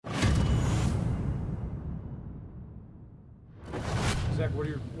Zach, what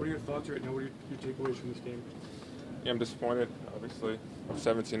are your thoughts right now? What are your takeaways from this game? Yeah, I'm disappointed. Obviously,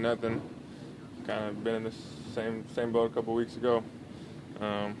 17-0. Kind of been in the same boat a couple weeks ago.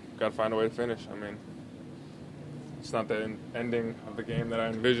 Got to find a way to finish. I mean, it's not the ending of the game that I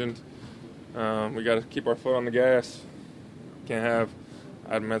envisioned. We got to keep our foot on the gas. Can't have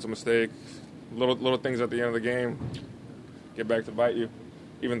I had a mental mistake. Little things at the end of the game get back to bite you.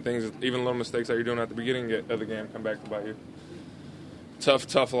 Even little mistakes that you're doing at the beginning of the game come back to bite you.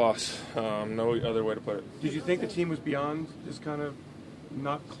 Tough loss. No other way to put it. Did you think the team was beyond just kind of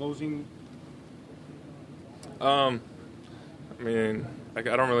not closing? I mean, I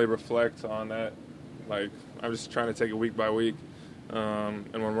don't really reflect on that. Like, I'm just trying to take it week by week.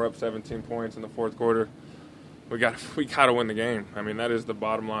 And when we're up 17 points in the fourth quarter, we got to win the game. I mean, that is the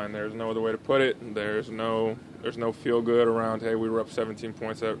bottom line. There's no other way to put it. There's no feel good around, hey, we were up 17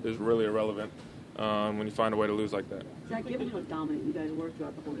 points. That is really irrelevant when you find a way to lose like that. Zach, given how dominant you guys were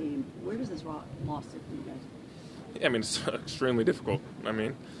throughout the whole game, where does this loss sit for you guys? Yeah, I mean, it's extremely difficult. I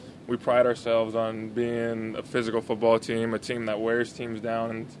mean, we pride ourselves on being a physical football team, a team that wears teams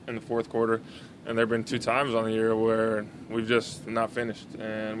down in the fourth quarter. And there have been 2 times on the year where we've just not finished.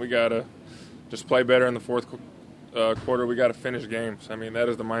 And we got to just play better in the fourth quarter. We got to finish games. I mean, that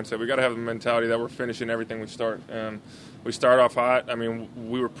is the mindset. We got to have the mentality that we're finishing everything we start. And we start off hot. I mean,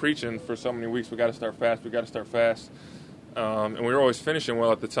 we were preaching for so many weeks, we got to start fast. And we were always finishing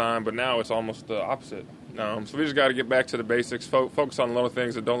well at the time, but now it's almost the opposite. So we just got to get back to the basics, focus on little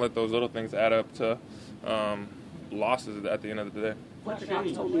things, and don't let those little things add up to losses at the end of the day. Fletcher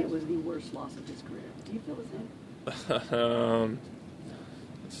Cox told me it was the worst loss of his career. Do you feel the same?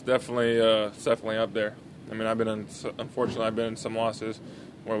 It's definitely up there. I mean, unfortunately, I've been in some losses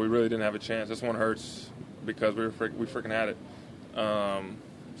where we really didn't have a chance. This one hurts because we freaking had it.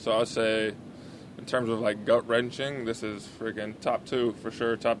 So I'd say, in terms of like gut wrenching, this is freaking top 2 for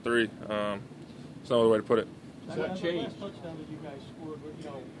sure, top 3. There's no other way to put it. So what changed? The touchdown that you guys scored,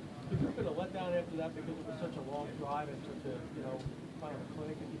 did you get a letdown after that because it was such a long drive and such a kind of a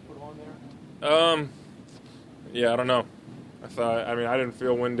clinic that you put on there? Yeah, I don't know. I didn't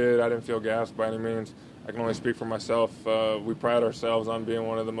feel winded. I didn't feel gassed by any means. I can only speak for myself. We pride ourselves on being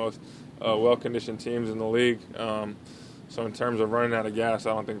one of the most well-conditioned teams in the league. So in terms of running out of gas,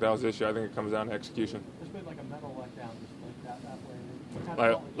 I don't think that was the issue. I think it comes down to execution. There's been like a mental letdown just like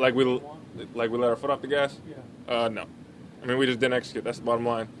that way. Like we let our foot off the gas? Yeah. No. I mean, we just didn't execute. That's the bottom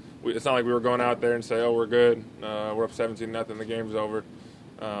line. It's not like we were going out there and say, oh, we're good. We're up 17-0. The game's over.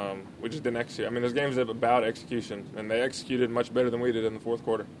 We just didn't execute. I mean, this game's about execution, and they executed much better than we did in the fourth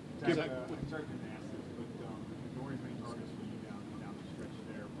quarter.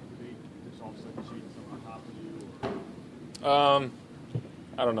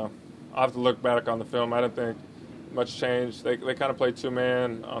 I don't know. I'll have to look back on the film. I didn't think much changed. They kind of played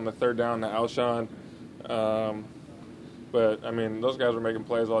 2-man on the third down to Alshon. But, I mean, those guys were making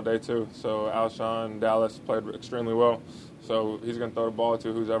plays all day, too. So Alshon, Dallas played extremely well. So he's going to throw the ball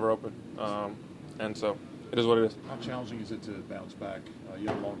to who's ever open. And so it is what it is. How challenging is it to bounce back? You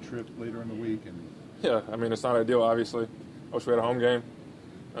had a long trip later in the week. Yeah, I mean, it's not ideal, obviously. I wish we had a home game.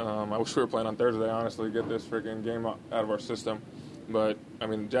 I wish we were playing on Thursday, honestly, get this freaking game out of our system. But, I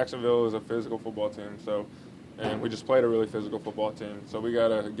mean, Jacksonville is a physical football team, and we just played a really physical football team. So we got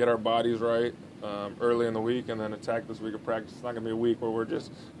to get our bodies right early in the week and then attack this week of practice. It's not going to be a week where we're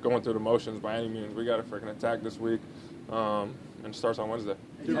just going through the motions by any means. We got to freaking attack this week, and it starts on Wednesday.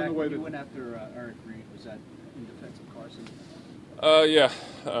 Zach, you went after Eric Reed. Was that in defense of Carson? Yeah.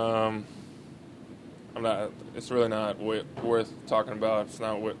 It's really not worth talking about. It's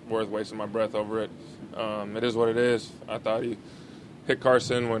not worth wasting my breath over it. It is what it is. I thought he hit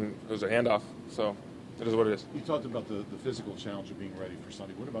Carson when it was a handoff. So it is what it is. You talked about the physical challenge of being ready for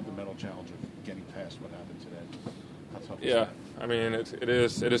Sunday. What about the mental challenge of getting past what happened today? How tough is that? I mean, it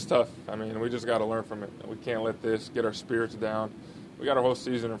is tough. I mean, we just got to learn from it. We can't let this get our spirits down. We got our whole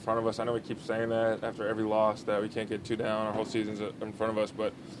season in front of us. I know we keep saying that after every loss that we can't get too down. Our whole season's in front of us,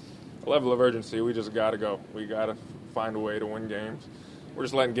 but a level of urgency, we just got to go. We got to find a way to win games. We're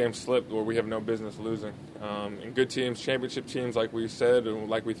just letting games slip where we have no business losing. And good teams, championship teams, like we said, and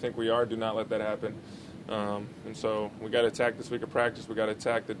like we think we are, do not let that happen. And so we got to attack this week of practice. We got to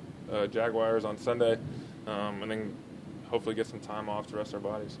attack the Jaguars on Sunday, and then hopefully get some time off to rest our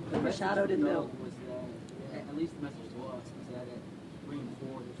bodies. Machado didn't know. Was at least the message to us was that at 3 and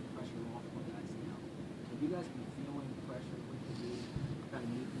 4, there's pressure off of guys now. Have you guys been feeling the pressure? What to do to kind of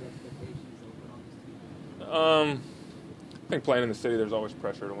meet the expectations that were put on this team? I think playing in the city, there's always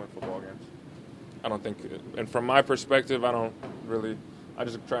pressure to win football games. I don't think, and from my perspective, I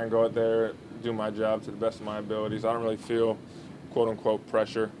just try and go out there, do my job to the best of my abilities. I don't really feel quote-unquote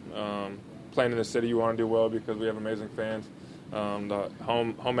pressure. Playing in the city, you want to do well because we have amazing fans. The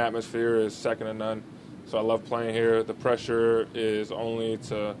home atmosphere is second to none. So I love playing here. The pressure is only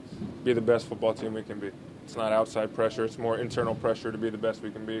to be the best football team we can be. It's not outside pressure. It's more internal pressure to be the best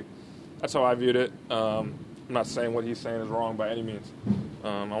we can be. That's how I viewed it. I'm not saying what he's saying is wrong by any means.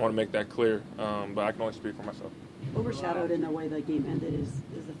 I want to make that clear, but I can only speak for myself. Overshadowed in the way the game ended is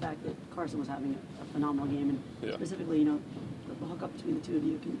the fact that Carson was having a phenomenal game, and specifically, the hookup between the two of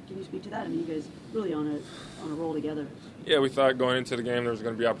you. Can you speak to that? I mean, you guys really on a roll together. Yeah, we thought going into the game there was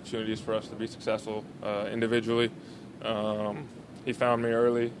going to be opportunities for us to be successful individually. He found me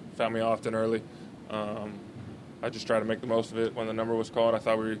early, found me often early. I just tried to make the most of it when the number was called. I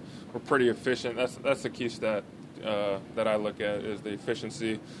thought we were pretty efficient. That's the key stat that I look at is the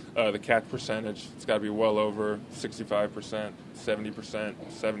efficiency, the catch percentage. It's got to be well over 65%, 70%,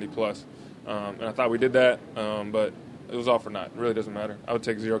 70+. And I thought we did that, but it was all for naught. It really doesn't matter. I would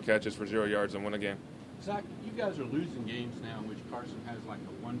take 0 catches for 0 yards and win a game. Zach, you guys are losing games now in which Carson has like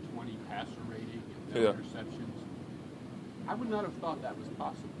a 120 passer rating and no interceptions. I would not have thought that was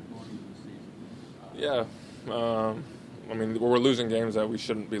possible going into the season. I mean, we're losing games that we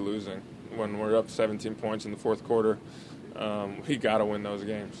shouldn't be losing. When we're up 17 points in the fourth quarter, we got to win those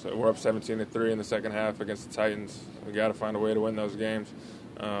games. So we're up 17-3 in the second half against the Titans. We got to find a way to win those games.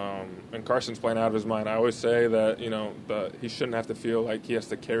 And Carson's playing out of his mind. I always say that, he shouldn't have to feel like he has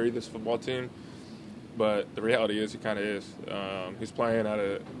to carry this football team. But the reality is he kind of is. He's playing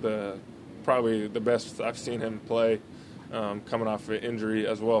at probably the best I've seen him play coming off an injury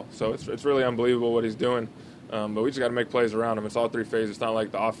as well. So it's really unbelievable what he's doing. But we just got to make plays around him. It's all 3 phases. It's not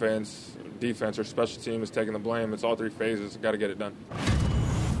like the offense, defense, or special team is taking the blame. It's all 3 phases. Got to get it done.